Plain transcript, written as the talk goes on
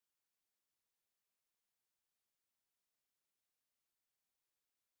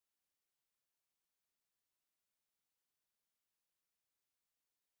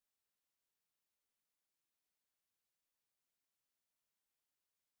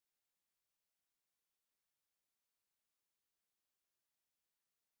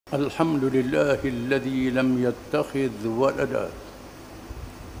الحمد لله الذي لم يتخذ ولدا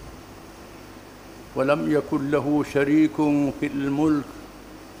ولم يكن له شريك في الملك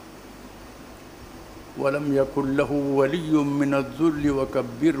ولم يكن له ولي من الذل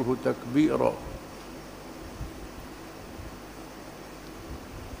وكبره تكبيرا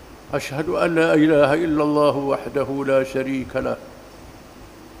أشهد أن لا إله إلا الله وحده لا شريك له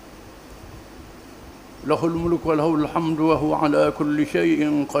له الملك وله الحمد وهو على كل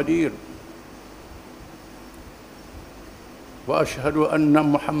شيء قدير وأشهد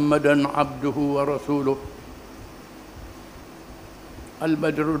أن محمدًا عبده ورسوله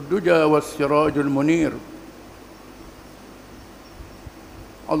البدر الدجى والسراج المنير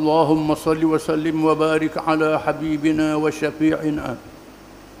اللهم صل وسلم وبارك على حبيبنا وشفيعنا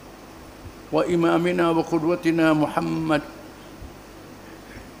وإمامنا وقدوتنا محمد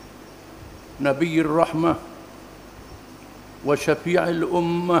نبي الرحمة وشفيع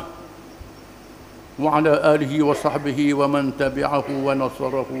الأمة وعلى آله وصحبه ومن تبعه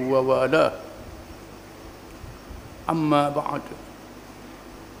ونصره ووالاه أما بعد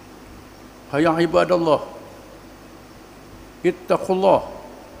فيا عباد الله اتقوا الله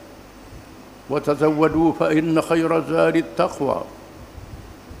وتزودوا فإن خير الزاد التقوى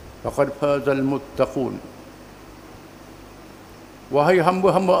فقد فاز المتقون. Wahai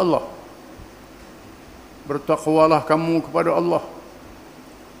hamba-hamba Allah, bertakwalah kamu kepada Allah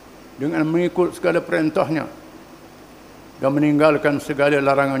dengan mengikut segala perintahnya dan meninggalkan segala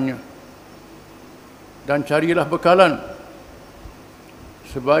larangannya, dan carilah bekalan.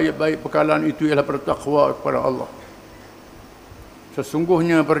 Sebaik-baik bekalan itu ialah bertakwa kepada Allah.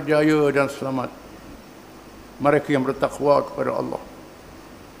 Sesungguhnya berjaya dan selamat mereka yang bertakwa kepada Allah.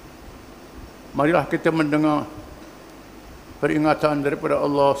 Marilah kita mendengar peringatan daripada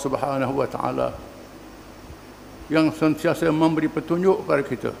Allah Subhanahu wa taala yang sentiasa memberi petunjuk kepada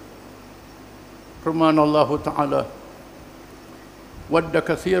kita. Firman Allah Ta'ala, "Wadda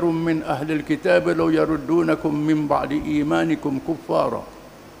katsirun min ahli al-kitab law yaruddunakum min ba'di imanikum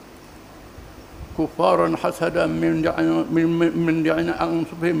kuffaran hasadan min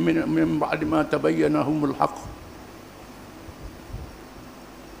anfusihim min ba'di ma tabayyana lahumul haqq."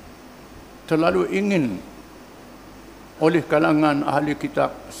 Terlalu ingin oleh kalangan ahli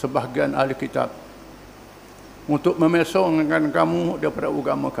kitab, sebahagian ahli kitab, untuk memesongkan kamu daripada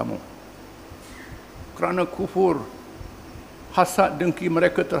agama kamu kerana kufur, hasad dengki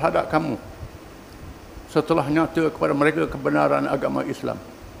mereka terhadap kamu setelah nyata kepada mereka kebenaran agama Islam.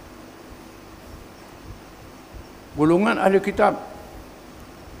 Golongan ahli kitab,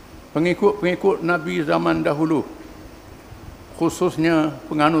 pengikut-pengikut Nabi zaman dahulu, khususnya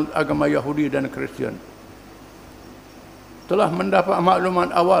penganut agama Yahudi dan Kristian, telah mendapat maklumat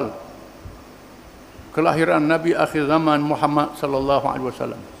awal kelahiran Nabi akhir zaman Muhammad sallallahu alaihi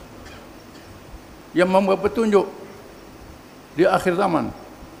wasallam yang membawa petunjuk di akhir zaman.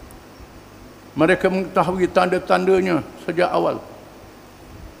 Mereka mengetahui tanda-tandanya sejak awal,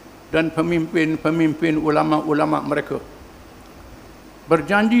 dan pemimpin-pemimpin ulama-ulama mereka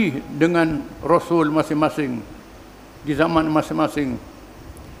berjanji dengan Rasul masing-masing di zaman masing-masing,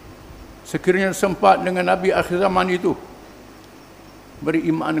 sekiranya sempat dengan Nabi akhir zaman itu,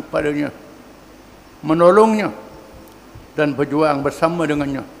 beriman kepadanya, menolongnya, dan berjuang bersama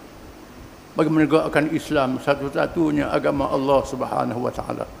dengannya bagi menegakkan Islam, satu-satunya agama Allah Subhanahu wa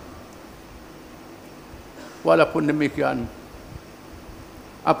taala. Walaupun demikian,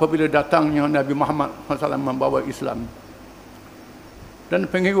 apabila datangnya Nabi Muhammad SAW membawa Islam dan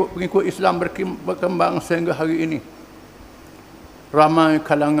pengikut Islam berkembang sehingga hari ini, ramai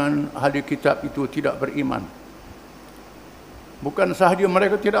kalangan ahli kitab itu tidak beriman. Bukan sahaja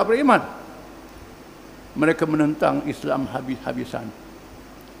mereka tidak beriman, mereka menentang Islam habis-habisan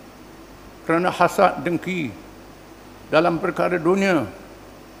kerana hasad dengki dalam perkara dunia,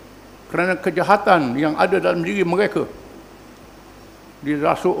 kerana kejahatan yang ada dalam diri mereka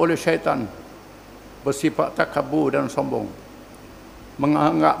dirasuk oleh syaitan, bersifat takabur dan sombong,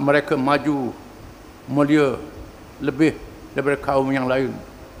 menganggap mereka maju, mulia, lebih daripada kaum yang lain,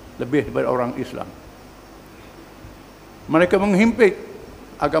 lebih daripada orang Islam. Mereka menghimpit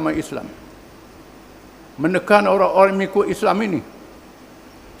agama Islam, menekan orang-orang mengikut Islam ini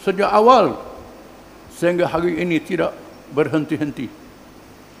sejak awal sehingga hari ini tidak berhenti-henti.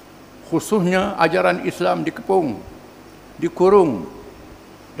 Khususnya ajaran Islam dikepung, dikurung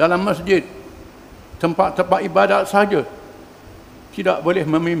dalam masjid, tempat-tempat ibadat sahaja, tidak boleh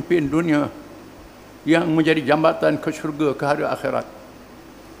memimpin dunia yang menjadi jambatan ke syurga, ke hari akhirat.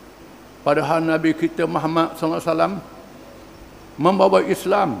 Padahal Nabi kita Muhammad SAW membawa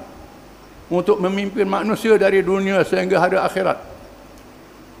Islam untuk memimpin manusia dari dunia sehingga hari akhirat.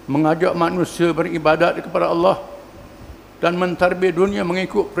 mengajak manusia beribadat kepada Allah dan mentarbiyah dunia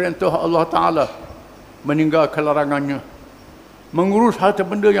mengikut perintah Allah Ta'ala, meninggalkan larangannya, mengurus harta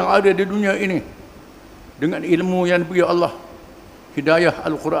benda yang ada di dunia ini dengan ilmu yang diberi Allah, hidayah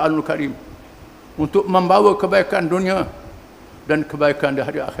Al-Quranul Karim, untuk membawa kebaikan dunia dan kebaikan di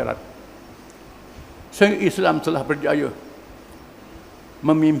hari akhirat. Sehingga Islam telah berjaya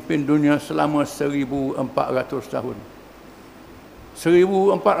memimpin dunia selama 1400 tahun.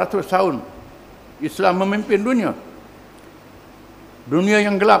 1400 tahun Islam memimpin dunia. Dunia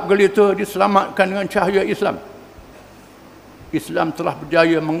yang gelap gelita diselamatkan dengan cahaya Islam. Islam telah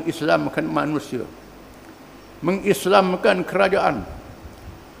berjaya mengislamkan manusia, mengislamkan kerajaan,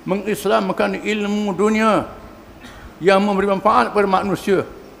 mengislamkan ilmu dunia yang memberi manfaat kepada manusia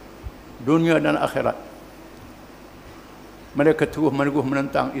dunia dan akhirat. Mereka terus meneguh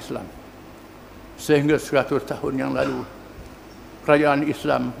menentang Islam sehingga 100 tahun yang lalu kerajaan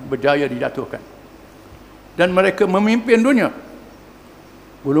Islam berjaya dijatuhkan dan mereka memimpin dunia.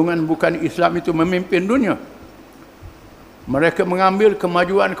 Golongan bukan Islam itu memimpin dunia. Mereka mengambil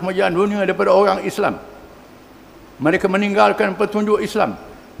kemajuan dunia daripada orang Islam. Mereka meninggalkan petunjuk Islam.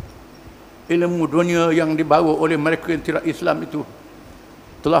 Ilmu dunia yang dibawa oleh mereka yang tidak Islam itu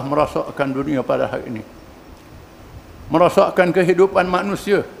telah merosakkan dunia pada hari ini. Merosakkan kehidupan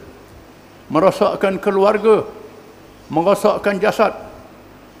manusia, merosakkan keluarga, merosakkan jasad,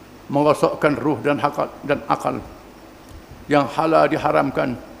 merosakkan ruh dan akal. Yang halal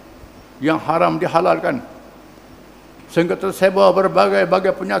diharamkan, yang haram dihalalkan, sehingga tersebar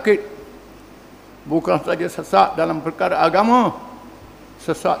berbagai-bagai penyakit. Bukan saja sesat dalam perkara agama,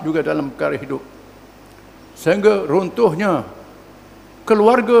 sesat juga dalam perkara hidup. Sehingga runtuhnya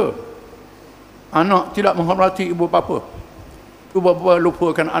keluarga. Anak tidak menghormati ibu bapa, ibu bapa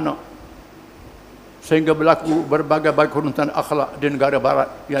lupakan anak, sehingga berlaku berbagai-bagai keruntuhan akhlak di negara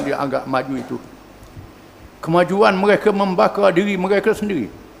barat yang dianggap maju itu. Kemajuan mereka membakar diri mereka sendiri,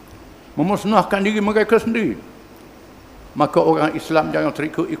 memusnahkan diri mereka sendiri. Maka orang Islam jangan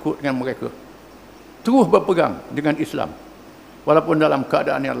terikut-ikut dengan mereka. Terus berpegang dengan Islam walaupun dalam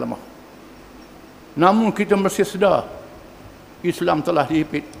keadaan yang lemah. Namun kita mesti sedar Islam telah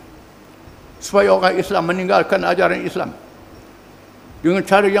dihipit supaya orang Islam meninggalkan ajaran Islam dengan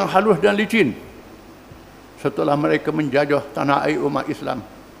cara yang halus dan licin. Setelah mereka menjajah tanah air umat Islam,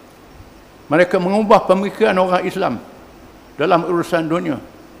 mereka mengubah pemikiran orang Islam dalam urusan dunia.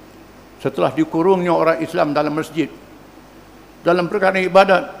 Setelah dikurungnya orang Islam dalam masjid, dalam perkara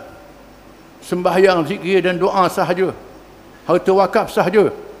ibadat, sembahyang, zikir dan doa sahaja, harta wakaf sahaja,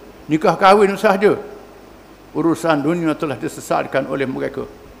 nikah kahwin sahaja, urusan dunia telah disesatkan oleh mereka.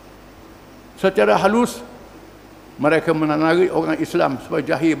 Secara halus, mereka menarik orang Islam supaya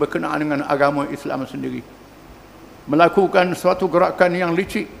jahil berkenaan dengan agama Islam sendiri, melakukan suatu gerakan yang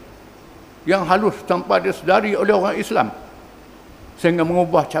licik, yang halus tanpa disedari oleh orang Islam, sehingga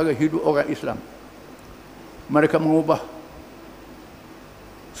mengubah cara hidup orang Islam. Mereka mengubah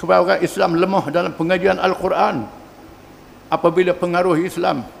supaya orang Islam lemah dalam pengajian Al-Quran. Apabila pengaruh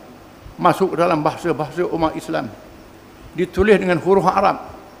Islam masuk dalam bahasa-bahasa umat Islam, ditulis dengan huruf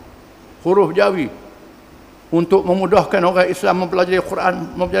Arab, huruf Jawi, untuk memudahkan orang Islam mempelajari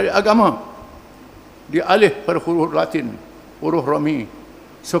Quran, mempelajari agama, dialih pada huruf Latin, huruf Romi,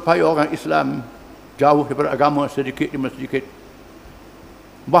 supaya orang Islam jauh daripada agama sedikit demi sedikit.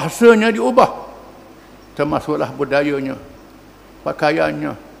 Bahasanya diubah, termasuklah budayanya,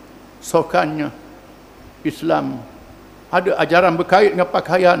 pakaiannya, sokannya. Islam ada ajaran berkait dengan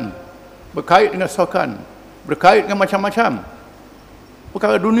pakaian, berkait dengan sokan, berkait dengan macam-macam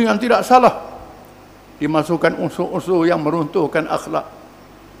perkara dunia yang tidak salah. Dimasukkan unsur-unsur yang meruntuhkan akhlak,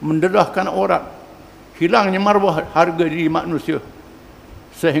 mendedahkan orang, hilangnya maruah harga diri manusia,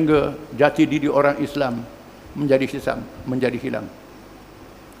 sehingga jati diri orang Islam menjadi hilang.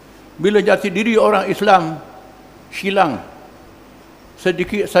 Bila jati diri orang Islam hilang,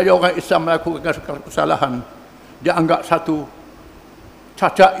 sedikit saja orang Islam melakukan kesalahan, dia anggap satu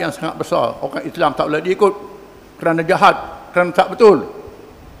cacat yang sangat besar. Orang Islam tak boleh diikut kerana jahat, kerana tak betul.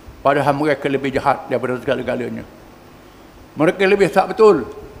 Padahal mereka lebih jahat daripada segala-galanya. Mereka lebih tak betul.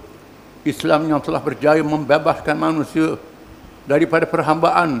 Islam yang telah berjaya membebaskan manusia daripada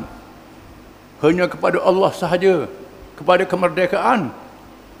perhambaan hanya kepada Allah sahaja, kepada kemerdekaan.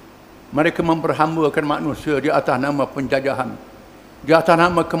 Mereka memperhambakan manusia di atas nama penjajahan, di atas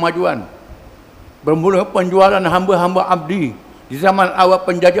nama kemajuan. Bermula penjualan hamba-hamba abdi di zaman awal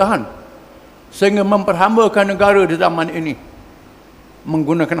penjajahan, sehingga memperhambakan negara di zaman ini,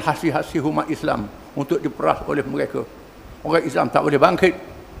 menggunakan hasil-hasil umat Islam untuk diperas oleh mereka. Orang Islam tak boleh bangkit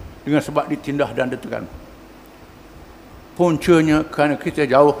dengan sebab ditindas dan ditekan. Puncanya kerana kita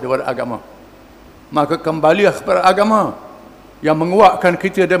jauh daripada agama. Maka kembalilah kepada agama yang menguatkan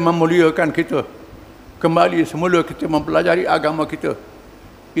kita dan memuliakan kita. Kembali semula kita mempelajari agama kita.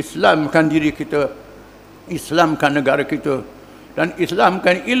 Islamkan diri kita, Islamkan negara kita, dan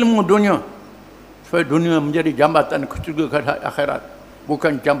Islamkan ilmu dunia, supaya dunia menjadi jambatan ke syurga ke akhirat,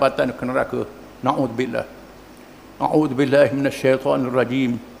 bukan jambatan ke neraka. Na'udzubillah. A'udzubillahi minasyaitonir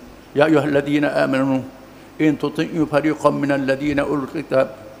rajim. Ya ayyuhalladzina amanu in tuti'u fariqan minal ladzina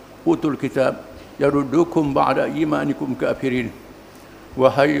utul kitab yaruddukum ba'da imanikum kafirin.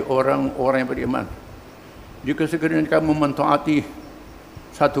 Wahai orang-orang yang beriman, jika sekiranya kamu mentaati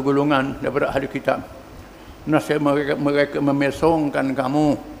satu golongan daripada ahli kitab, nasib mereka memesongkan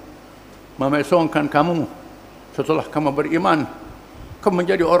kamu setelah kamu beriman, kamu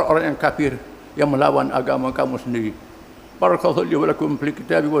menjadi orang-orang yang kafir yang melawan agama kamu sendiri. Barakallahu li wa lakum fil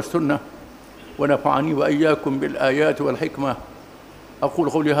kitabi was sunnah wa nafa'ani wa iyyakum bil ayati wal hikmah.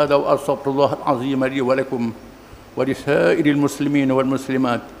 Aqulu qawli hadha wa astaghfirullah al-azim li wa lakum wa li sa'iril muslimin wal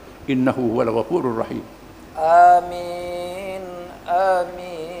muslimat innahu huwal ghafurur rahim. آمين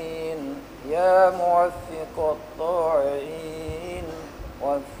آمين يا موفق الطاعين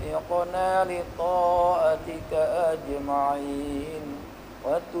وفقنا لطاعتك أجمعين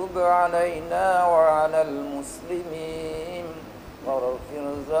وتب علينا وعلى المسلمين واغفر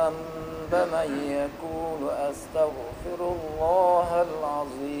ذنب من يقول أستغفر الله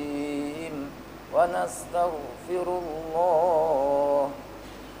العظيم ونستغفر الله.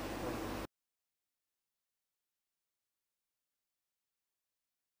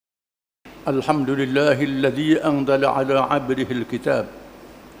 الحمد لله الذي أنزل على عبده الكتاب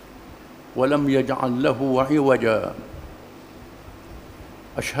ولم يجعل له عوجا.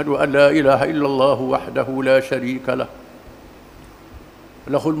 أشهد أن لا إله إلا الله وحده لا شريك له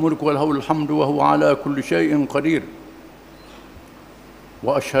له الملك وله الحمد وهو على كل شيء قدير.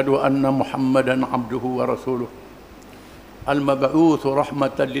 وأشهد أن محمدا عبده ورسوله المبعوث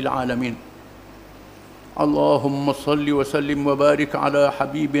رحمة للعالمين. اللهم صل وسلم وبارك على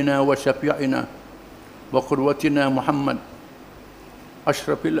حبيبنا وشفيعنا وقدوتنا محمد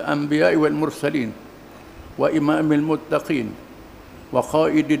أشرف الأنبياء والمرسلين وإمام المتقين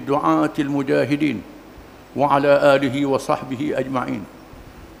وقائد الدعاة المجاهدين وعلى آله وصحبه أجمعين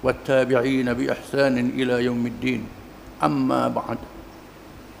والتابعين بإحسان إلى يوم الدين. أما بعد،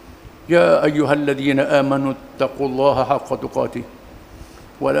 يا أيها الذين آمنوا اتقوا الله حق تقاته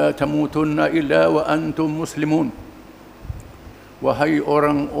ولا تموتن إلا وأنتم مسلمون. Wahai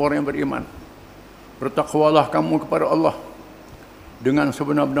orang-orang yang beriman, bertakwalah kamu kepada Allah dengan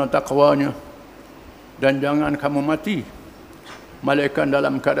sebenar-benar takwanya, dan jangan kamu mati melainkan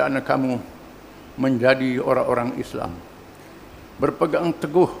dalam keadaan kamu menjadi orang-orang Islam. Berpegang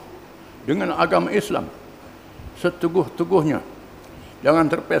teguh dengan agama Islam seteguh-teguhnya, jangan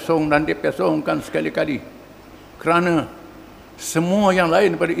terpesong dan dipesongkan sekali-kali, kerana semua yang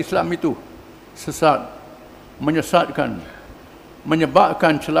lain pada Islam itu sesat, menyesatkan,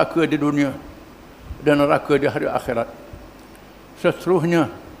 menyebabkan celaka di dunia dan neraka di hari akhirat. Seterusnya,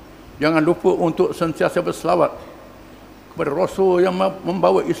 jangan lupa untuk sentiasa berselawat kepada Rasul yang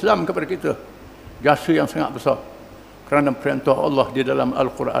membawa Islam kepada kita, jasa yang sangat besar, kerana perintah Allah di dalam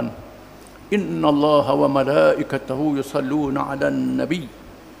Al-Quran, Inna Allah wa malaikatahu yusalluna ala nabi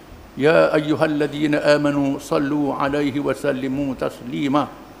Ya ayyuhalladzina amanu sallu alaihi wa sallimu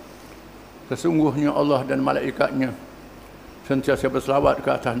taslima. Sesungguhnya Allah dan malaikatnya sentiasa berselawat ke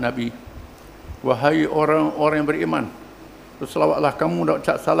atas Nabi. Wahai orang-orang yang beriman, berselawatlah kamu dan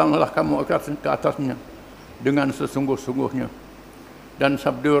ucap salamlah kamu ke atasnya dengan sesungguh-sungguhnya. Dan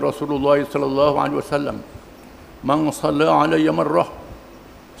sabda Rasulullah sallallahu alaihi wasallam, "Man shalla alayya marrah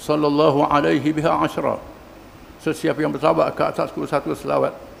sallallahu alaihi biha ashra." Sesiapa yang berselawat ke atasku satu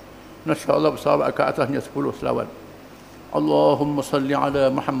selawat, Insya Allah berselawat ke atasnya 10 selawat. Allahumma salli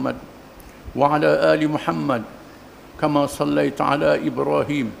ala Muhammad wa ala ali Muhammad kama sallaita ala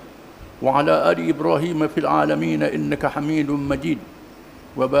Ibrahim wa ala ali Ibrahim fil alamin innaka Hamidum Majid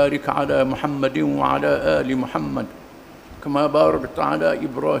wa barik ala Muhammadin wa ala ali Muhammad kama barakta ala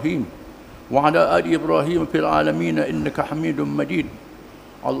Ibrahim wa ala ali Ibrahim fil alamin innaka Hamidum Majid.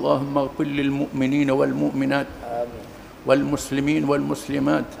 Allahumma ighfir lil mu'minina wal mu'minat والمسلمين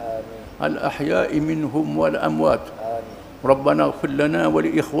والمسلمات الأحياء منهم والأموات ربنا اغفر لنا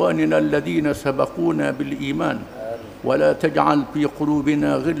ولإخواننا الذين سبقونا بالإيمان ولا تجعل في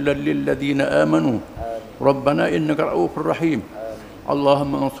قلوبنا غلا للذين آمنوا ربنا إنك رؤوف رحيم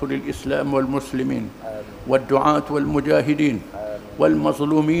اللهم انصر الإسلام والمسلمين والدعاة والمجاهدين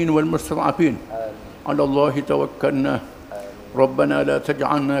والمظلومين والمستضعفين على الله توكلنا ربنا لا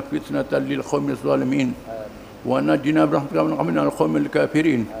تجعلنا فتنة للقوم الظالمين ونجنا برحمتك من القوم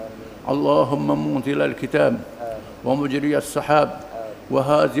الكافرين. اللهم منزل الكتاب ومجري السحاب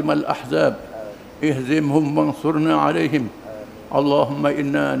وهازم الأحزاب اهزمهم وانصرنا عليهم. اللهم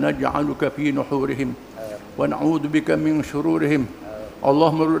إنا نجعلك في نحورهم ونعوذ بك من شرورهم.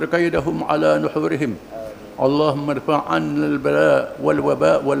 اللهم رد كيدهم على نحورهم. اللهم ارفع عنا البلاء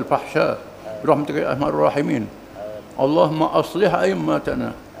والوباء والفحشاء برحمتك يا أرحم الراحمين. اللهم أصلح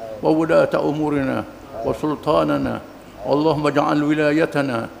أئمتنا وولاة أمورنا وسلطاننا. اللهم اجعل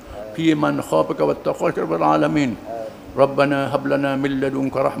ولايتنا في من خافك واتقاك رب العالمين. ربنا هب لنا من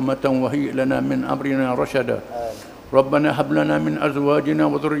لدنك رحمة وهيئ لنا من أمرنا رشدا. ربنا هب لنا من أزواجنا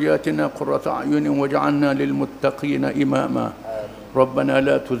وذرياتنا قرة أعين واجعلنا للمتقين إماما. ربنا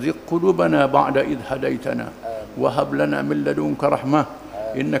لا تزغ قلوبنا بعد إذ هديتنا وهب لنا من لدنك رحمة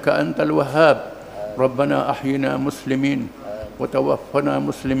إنك أنت الوهاب. ربنا أحينا مسلمين وتوفنا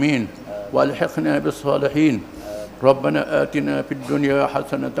مسلمين والحقنا بالصالحين. ربنا آتنا في الدنيا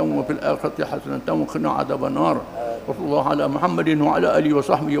حسنة وفي الآخرة حسنة وقنا عذاب النار. وصلى الله على محمد وعلى آله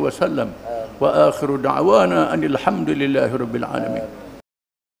وصحبه وسلم. وآخر دعوانا أن الحمد لله رب العالمين.